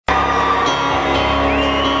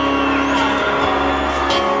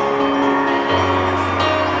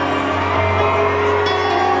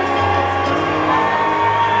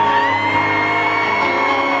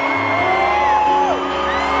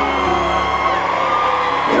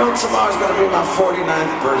Tomorrow's gonna be my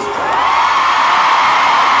 49th birthday.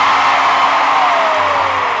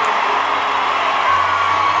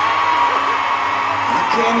 I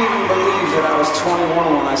can't even believe that I was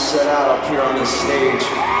 21 when I set out up here on this stage.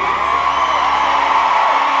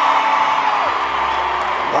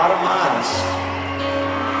 A lot of miles.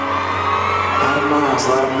 A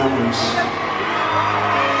lot of memories.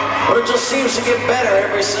 But it just seems to get better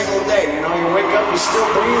every single day. You know, you wake up, you're still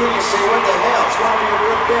breathing, you say, what the hell, it's gonna be a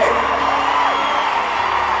good day.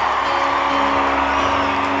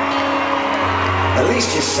 At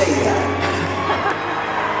least you say that.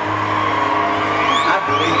 I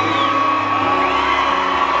believe it.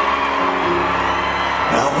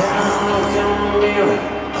 Now when I look in the mirror,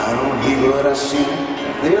 I don't hear what I see.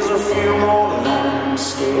 There's a few more lines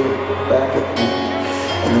still back at me.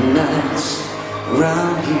 And the nights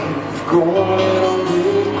around here have grown a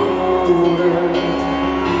bit colder.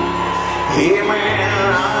 Hey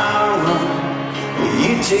man, I run, but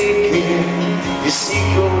you take care. You see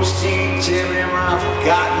Coach T tell him I've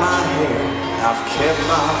got my hair, I've kept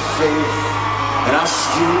my faith, and I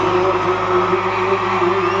still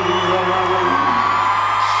believe.